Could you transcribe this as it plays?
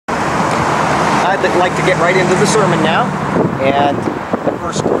I'd like to get right into the sermon now. And the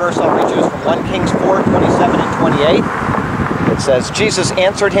first verse I'll read you is from 1 Kings 4, 27 and 28. It says, Jesus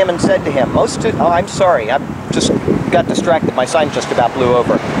answered him and said to him, I'm sorry, I just got distracted. My sign just about blew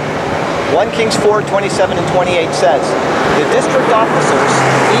over. 1 Kings 4, 27 and 28 says, the district officers,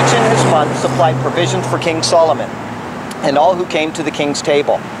 each in his month, supplied provisions for King Solomon and all who came to the king's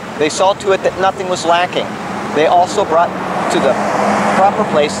table. They saw to it that nothing was lacking. They also brought to the proper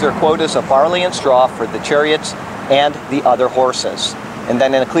place their quotas of barley and straw for the chariots and the other horses. And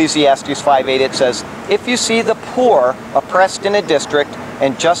then in Ecclesiastes 5:8 it says, if you see the poor oppressed in a district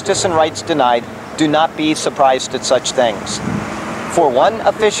and justice and rights denied, do not be surprised at such things. For one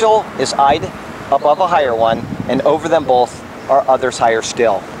official is eyed above a higher one, and over them both are others higher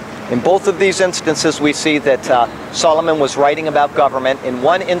still. In both of these instances, we see that Solomon was writing about government. In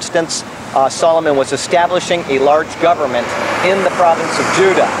one instance, Solomon was establishing a large government in the province of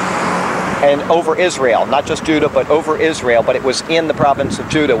Judah and over Israel. Not just Judah, but over Israel, but it was in the province of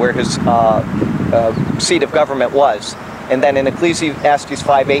Judah where his seat of government was. And then in Ecclesiastes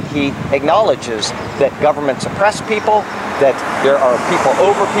 5:8, he acknowledges that governments oppress people, that there are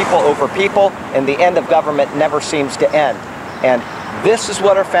people, over people, and the end of government never seems to end. And this is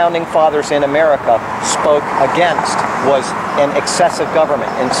what our founding fathers in America spoke against, was an excessive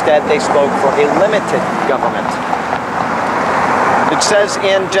government. Instead, they spoke for a limited government. It says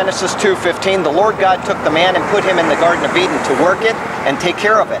in Genesis 2:15, the Lord God took the man and put him in the Garden of Eden to work it and take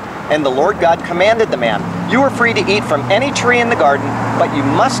care of it. And the Lord God commanded the man, you are free to eat from any tree in the garden, but you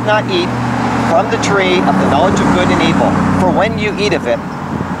must not eat from the tree of the knowledge of good and evil, for when you eat of it,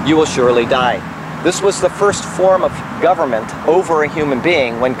 you will surely die. This was the first form of government over a human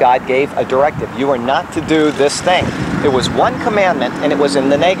being when God gave a directive. You are not to do this thing. It was one commandment and it was in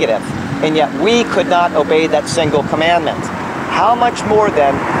the negative. And yet we could not obey that single commandment. How much more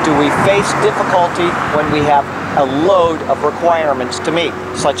then do we face difficulty when we have a load of requirements to meet,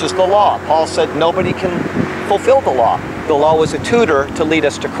 such as the law? Paul said nobody can fulfill the law. The law was a tutor to lead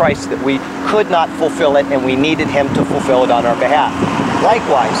us to Christ, that we could not fulfill it and we needed him to fulfill it on our behalf.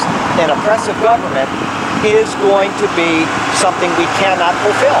 Likewise, an oppressive government is going to be something we cannot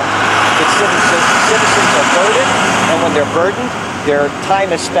fulfill. Its citizens are burdened, and when they're burdened, their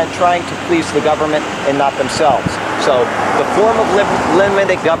time is spent trying to please the government and not themselves. So the form of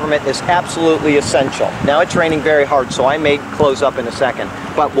limited government is absolutely essential. Now it's raining very hard, so I may close up in a second,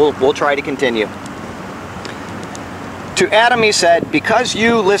 but we'll try to continue. To Adam he said, because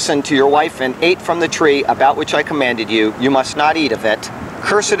you listened to your wife and ate from the tree about which I commanded you, you must not eat of it.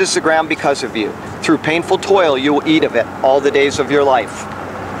 Cursed is the ground because of you. Through painful toil you will eat of it all the days of your life.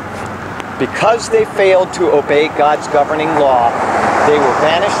 Because they failed to obey God's governing law, they were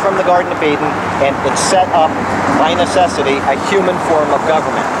banished from the Garden of Eden, and it set up, by necessity, a human form of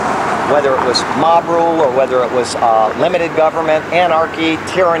government. Whether it was mob rule or whether it was limited government, anarchy,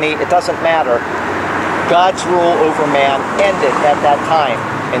 tyranny, it doesn't matter. God's rule over man ended at that time,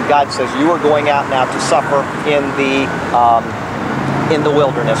 and God says you are going out now to suffer in the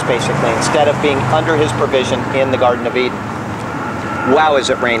wilderness, basically, instead of being under his provision in the Garden of Eden. Wow, is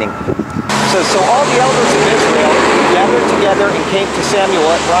it raining. So all the elders of Israel gathered together and came to Samuel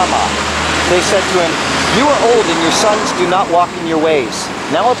at Ramah. They said to him, you are old and your sons do not walk in your ways.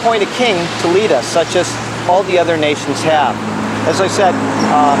 Now appoint a king to lead us, such as all the other nations have. As I said,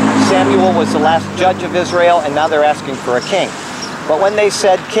 Samuel was the last judge of Israel, and now they're asking for a king. But when they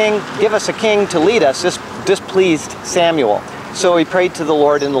said, king, give us a king to lead us, this displeased Samuel. So he prayed to the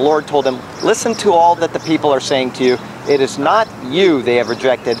Lord, and the Lord told him, listen to all that the people are saying to you. It is not you they have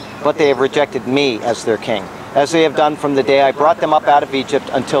rejected, but they have rejected me as their king, as they have done from the day I brought them up out of Egypt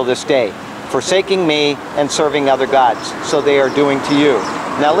until this day, forsaking me and serving other gods. So they are doing to you.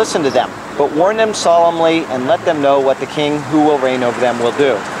 Now listen to them. But warn them solemnly and let them know what the king who will reign over them will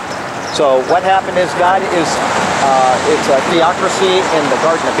do. So what happened is God is, it's a theocracy in the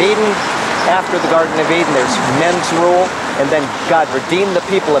Garden of Eden. After the Garden of Eden, there's men's rule, and then God redeemed the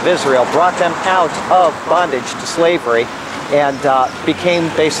people of Israel, brought them out of bondage to slavery, and became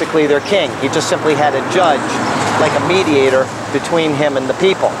basically their king. He just simply had a judge, like a mediator between him and the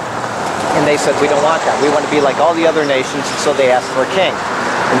people. And they said, we don't want that. We want to be like all the other nations, so they asked for a king.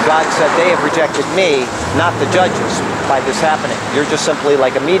 And God said, they have rejected me, not the judges, by this happening. You're just simply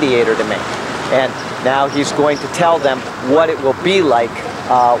like a mediator to me. And now he's going to tell them what it will be like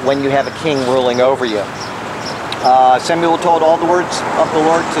when you have a king ruling over you. Samuel told all the words of the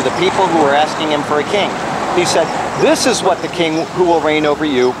Lord to the people who were asking him for a king. He said, this is what the king who will reign over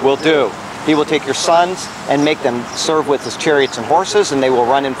you will do. He will take your sons and make them serve with his chariots and horses, and they will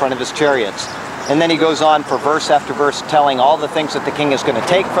run in front of his chariots. And then he goes on for verse after verse telling all the things that the king is going to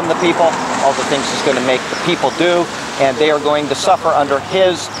take from the people, all the things he's going to make the people do, and they are going to suffer under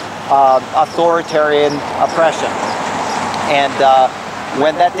his authoritarian oppression. And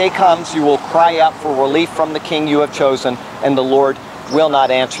when that day comes, you will cry out for relief from the king you have chosen, and the Lord will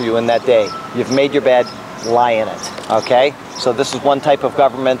not answer you in that day. You've made your bed, lie in it. Okay? So this is one type of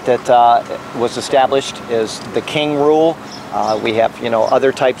government that was established, is the king rule. We have,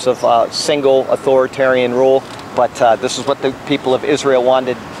 other types of single authoritarian rule, but this is what the people of Israel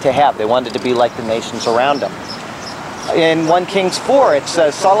wanted to have. They wanted to be like the nations around them. In 1 Kings 4, it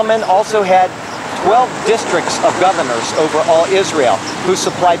says, Solomon also had 12 districts of governors over all Israel, who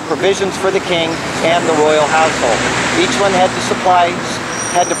supplied provisions for the king and the royal household. Each one had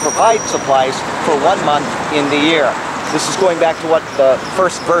to provide supplies for 1 month in the year. This is going back to what the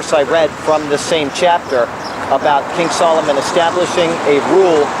first verse I read from the same chapter about King Solomon establishing a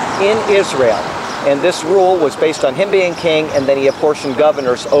rule in Israel. And this rule was based on him being king, and then he apportioned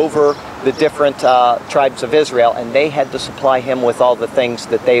governors over the different tribes of Israel, and they had to supply him with all the things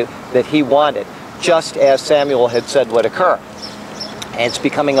that he wanted, just as Samuel had said would occur. And it's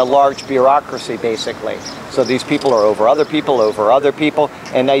becoming a large bureaucracy, basically. So these people are over other people,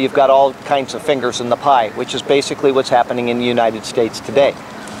 and now you've got all kinds of fingers in the pie, which is basically what's happening in the United States today.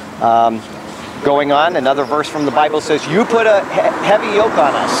 Going on, another verse from the Bible says, You put a heavy yoke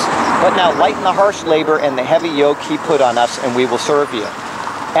on us, but now lighten the harsh labor and the heavy yoke he put on us, and we will serve you.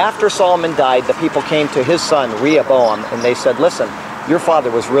 After Solomon died, the people came to his son Rehoboam, and they said, Listen, your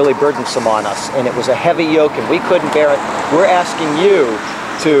father was really burdensome on us, and it was a heavy yoke, and we couldn't bear it. We're asking you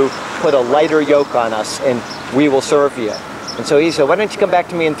to put a lighter yoke on us, and we will serve you. And so he said, why don't you come back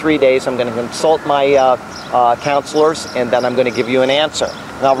to me in 3 days? I'm going to consult my counselors, and then I'm going to give you an answer.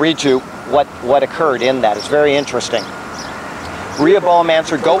 And I'll read you what occurred in that. It's very interesting. Rehoboam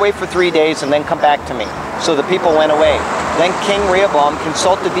answered, Go away for 3 days and then come back to me. So the people went away. Then King Rehoboam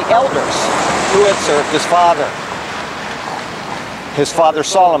consulted the elders who had served his father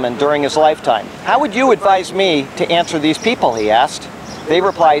Solomon during his lifetime. How would you advise me to answer these people, he asked. They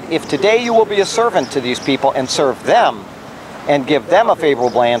replied, If today you will be a servant to these people and serve them and give them a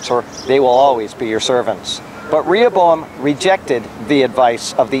favorable answer, they will always be your servants. But Rehoboam rejected the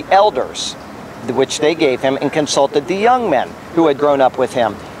advice of the elders, which they gave him, and consulted the young men who had grown up with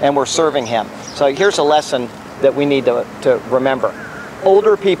him and were serving him. So here's a lesson that we need to remember.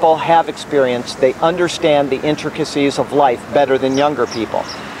 Older people have experience. They understand the intricacies of life better than younger people.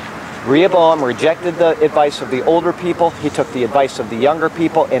 Rehoboam rejected the advice of the older people. He took the advice of the younger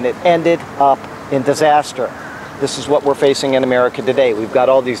people, and it ended up in disaster. This is what we're facing in America today. We've got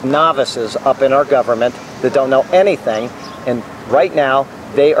all these novices up in our government that don't know anything, and right now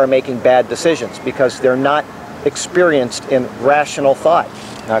they are making bad decisions because they're not experienced in rational thought.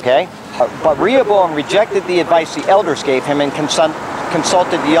 Okay? But Rehoboam rejected the advice the elders gave him and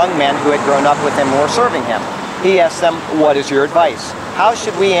consulted the young men who had grown up with him and were serving him. He asked them, What is your advice? How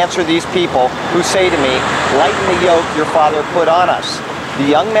should we answer these people who say to me, Lighten the yoke your father put on us? The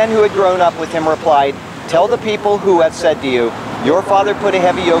young men who had grown up with him replied, Tell the people who have said to you, Your father put a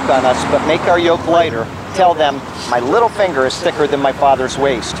heavy yoke on us, but make our yoke lighter. Tell them, My little finger is thicker than my father's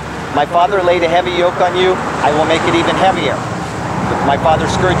waist. My father laid a heavy yoke on you, I will make it even heavier. If my father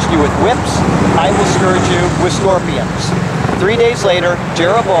scourged you with whips, I will scourge you with scorpions. 3 days later,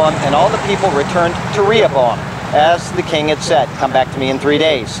 Jeroboam and all the people returned to Rehoboam, as the king had said, Come back to me in 3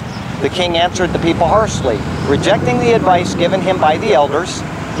 days. The king answered the people harshly, rejecting the advice given him by the elders.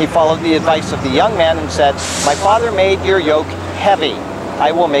 He followed the advice of the young man and said, My father made your yoke heavy.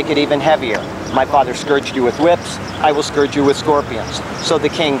 I will make it even heavier. My father scourged you with whips. I will scourge you with scorpions. So the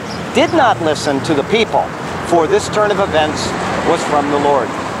king did not listen to the people, for this turn of events was from the Lord,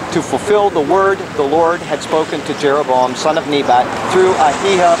 to fulfill the word the Lord had spoken to Jeroboam, son of Nebat, through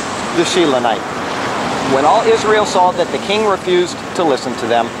Ahijah the Shilonite. When all Israel saw that the king refused to listen to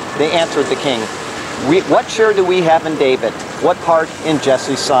them, they answered the king, What share do we have in David? What part in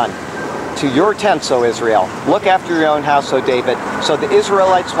Jesse's son? To your tents, O Israel. Look after your own house, O David. So the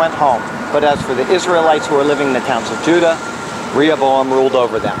Israelites went home. But as for the Israelites who were living in the towns of Judah, Rehoboam ruled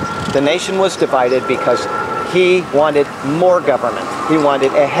over them. The nation was divided because he wanted more government. He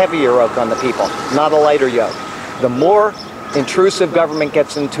wanted a heavier yoke on the people, not a lighter yoke. The more intrusive government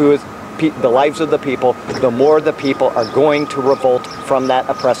gets into the lives of the people, the more the people are going to revolt from that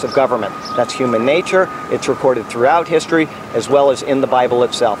oppressive government. That's human nature. It's recorded throughout history as well as in the Bible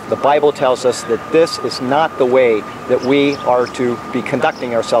itself. The Bible tells us that this is not the way that we are to be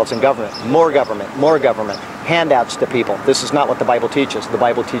conducting ourselves in government. More government, handouts to people. This is not what the Bible teaches. The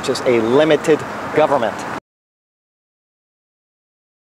Bible teaches a limited government.